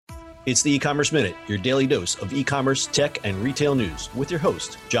It's the E-Commerce Minute, your daily dose of e-commerce, tech, and retail news with your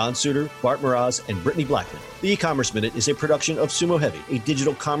hosts, John Suter, Bart Mraz, and Brittany Blackman. The E-Commerce Minute is a production of Sumo Heavy, a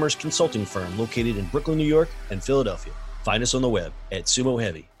digital commerce consulting firm located in Brooklyn, New York, and Philadelphia. Find us on the web at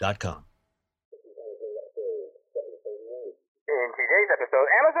sumoheavy.com. In today's episode,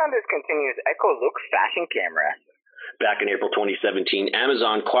 Amazon Discontinues Echo Look fashion camera. Back in April 2017,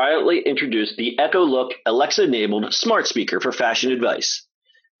 Amazon quietly introduced the Echo Look Alexa-enabled smart speaker for fashion advice.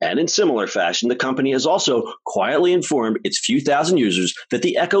 And in similar fashion, the company has also quietly informed its few thousand users that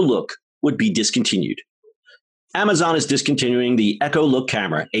the Echo Look would be discontinued. Amazon is discontinuing the Echo Look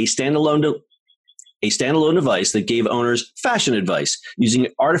camera, a standalone device that gave owners fashion advice using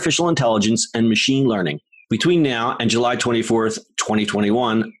artificial intelligence and machine learning. Between now and July 24th,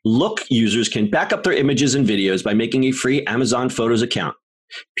 2021, Look users can back up their images and videos by making a free Amazon Photos account.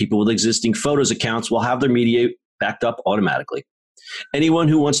 People with existing Photos accounts will have their media backed up automatically. Anyone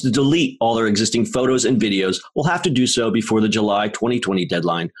who wants to delete all their existing photos and videos will have to do so before the July 2020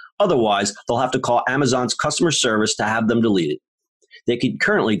 deadline. Otherwise, they'll have to call Amazon's customer service to have them deleted. They can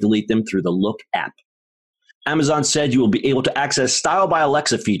currently delete them through the Look app. Amazon said you will be able to access Style by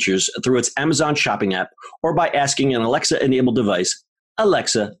Alexa features through its Amazon shopping app or by asking an Alexa-enabled device,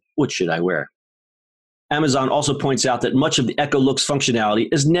 "Alexa, what should I wear?" Amazon also points out that much of the Echo Look's functionality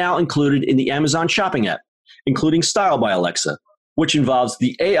is now included in the Amazon shopping app, including Style by Alexa, which involves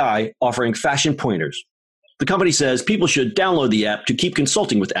the AI offering fashion pointers. The company says people should download the app to keep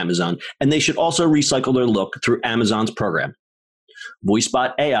consulting with Amazon, and they should also recycle their look through Amazon's program.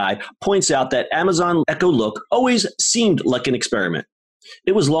 VoiceBot AI points out that Amazon Echo Look always seemed like an experiment.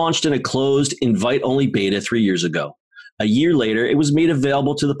 It was launched in a closed, invite-only beta 3 years ago. A year later, it was made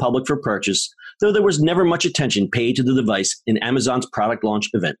available to the public for purchase, though there was never much attention paid to the device in Amazon's product launch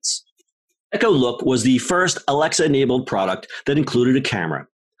events. Echo Look was the first Alexa-enabled product that included a camera.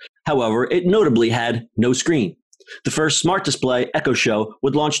 However, it notably had no screen. The first smart display, Echo Show,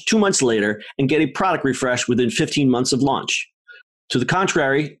 would launch 2 months later and get a product refresh within 15 months of launch. To the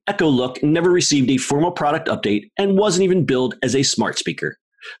contrary, Echo Look never received a formal product update and wasn't even billed as a smart speaker.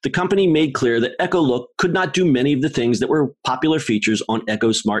 The company made clear that Echo Look could not do many of the things that were popular features on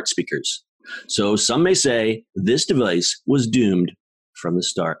Echo smart speakers. So some may say this device was doomed from the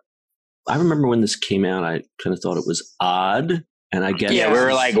start. I remember when this came out, I kind of thought it was odd. And I guess we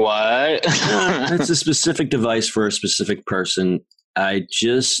were like, what? It's a specific device for a specific person. I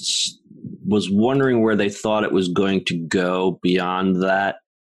just was wondering where they thought it was going to go beyond that.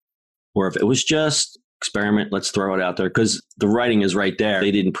 Or if it was just experiment, let's throw it out there. Because the writing is right there.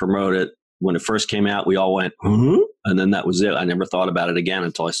 They didn't promote it. When it first came out, we all went, and then that was it. I never thought about it again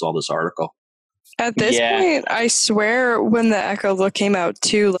until I saw this article. At this point, I swear when the Echo Look came out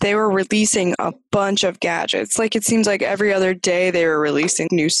too, they were releasing a bunch of gadgets. Like it seems like every other day they were releasing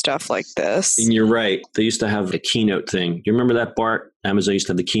new stuff like this. And you're right. They used to have a keynote thing. Do you remember that, Bart? Amazon used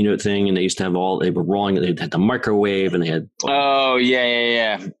to have the keynote thing, and they used to have they were rolling, they had the microwave, and they had... Oh,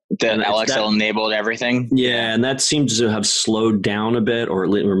 yeah. The Alexa enabled everything. Yeah, and that seems to have slowed down a bit, or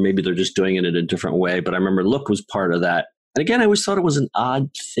maybe they're just doing it in a different way. But I remember Look was part of that. And again, I always thought it was an odd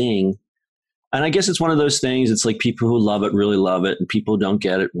thing. And I guess it's one of those things. It's like people who love it really love it, and people who don't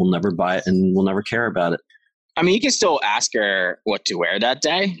get it will never buy it and will never care about it. I mean, you can still ask her what to wear that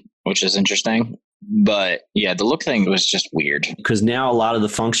day, which is interesting. But yeah, the Look thing was just weird. Because now a lot of the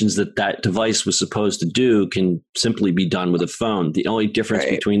functions that device was supposed to do can simply be done with a phone. The only difference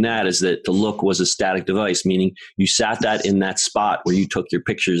between that is that the Look was a static device, meaning you sat that in that spot where you took your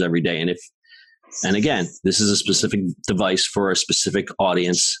pictures every day. And again, this is a specific device for a specific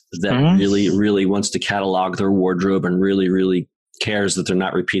audience that really, really wants to catalog their wardrobe and really, really cares that they're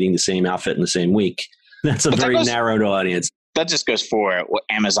not repeating the same outfit in the same week. That's a very narrowed audience. That just goes for what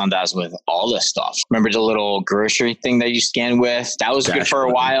Amazon does with all this stuff. Remember the little grocery thing that you scan with? That was good for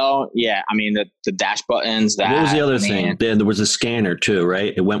a while. Yeah. I mean, the dash buttons. What was the other thing? There was a scanner too,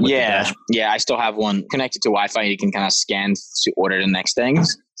 right? It went with the dash. Yeah. I still have one connected to Wi-Fi. You can kind of scan to order the next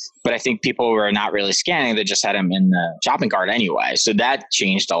things. But I think people were not really scanning. They just had them in the shopping cart anyway. So that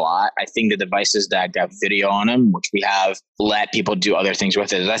changed a lot. I think the devices that got video on them, which we have, let people do other things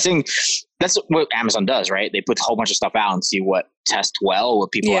with it. I think that's what Amazon does, right? They put a whole bunch of stuff out and see what tests well,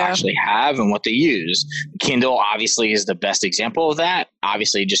 what people actually have and what they use. Kindle obviously is the best example of that.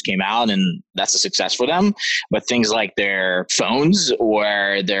 Obviously it just came out and that's a success for them. But things like their phones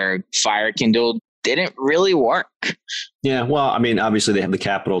or their Fire Kindle didn't really work. Yeah, well, I mean, obviously they have the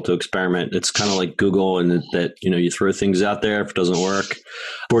capital to experiment. It's kind of like Google, and that you throw things out there. If it doesn't work,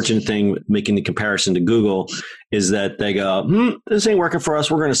 fortunate thing making the comparison to Google is that they go, this ain't working for us.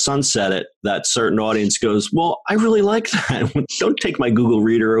 We're going to sunset it. That certain audience goes, well, I really like that. Don't take my Google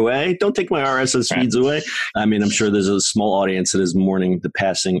Reader away. Don't take my RSS feeds away. I mean, I'm sure there's a small audience that is mourning the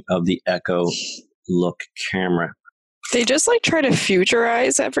passing of the Echo Look camera. They just try to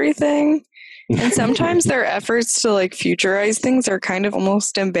futurize everything. And sometimes their efforts to futurize things are kind of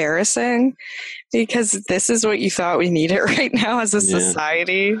almost embarrassing, because this is what you thought we needed right now as a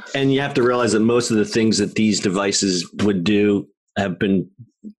society. And you have to realize that most of the things that these devices would do have been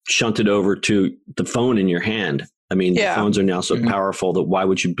shunted over to the phone in your hand. I mean, the phones are now so powerful that why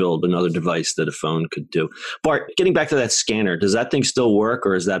would you build another device that a phone could do? Bart, getting back to that scanner, does that thing still work,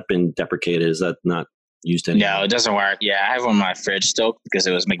 or has that been deprecated? Is that not used anymore? No, it doesn't work. Yeah, I have one in my fridge still because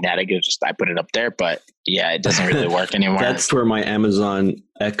it was magnetic. It was just I put it up there, but yeah, it doesn't really work anymore. That's where my Amazon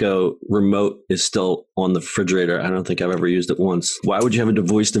Echo remote is still on the refrigerator. I don't think I've ever used it once. Why would you have a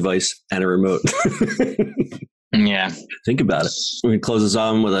voice device and a remote? Yeah. Think about it. We're going to close this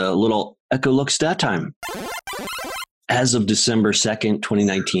on with a little Echo Look stat time. As of December 2nd,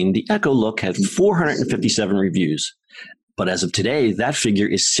 2019, the Echo Look had 457 reviews. But as of today, that figure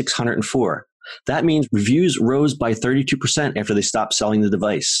is 604. That means reviews rose by 32% after they stopped selling the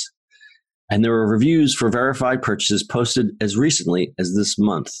device. And there were reviews for verified purchases posted as recently as this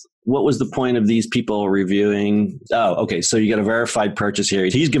month. What was the point of these people reviewing? Oh, okay. So you got a verified purchase here.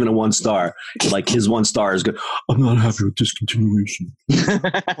 He's given a 1 star. Like his 1 star is good. I'm not happy with discontinuation.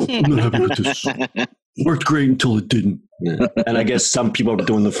 I'm not happy with this. Worked great until it didn't. Yeah. And I guess some people are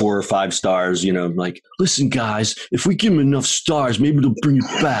doing the 4 or 5 stars, like, listen, guys, if we give them enough stars, maybe they'll bring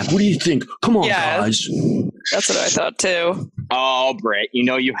it back. What do you think? Come on, guys. That's what I thought too. Oh, Britt,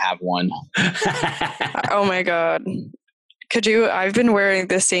 you have one. Oh my God. I've been wearing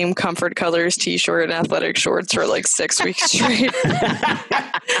the same Comfort Colors t-shirt and athletic shorts for 6 weeks straight.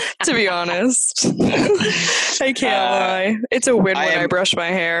 To be honest. I can't lie. It's a win when I brush my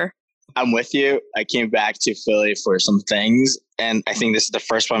hair. I'm with you. I came back to Philly for some things, and I think this is the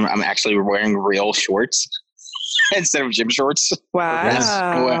first one I'm actually wearing real shorts instead of gym shorts.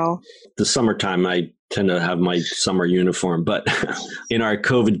 Wow. The summertime, I tend to have my summer uniform, but in our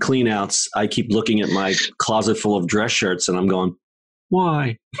COVID cleanouts, I keep looking at my closet full of dress shirts, and I'm going,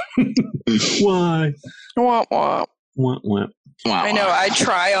 why? Why? Wah, wah. Wah, wah. I know. I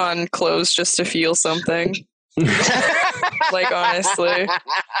try on clothes just to feel something. Honestly.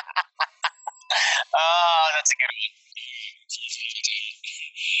 Oh, that's a good one.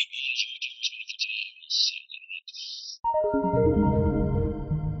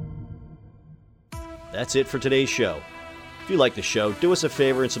 That's it for today's show. If you like the show, do us a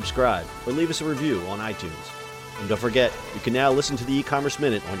favor and subscribe, or leave us a review on iTunes. And don't forget, you can now listen to the E-Commerce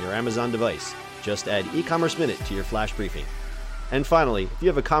Minute on your Amazon device. Just add E-Commerce Minute to your flash briefing. And finally, if you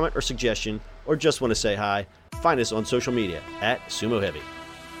have a comment or suggestion, or just want to say hi, find us on social media @SumoHeavy.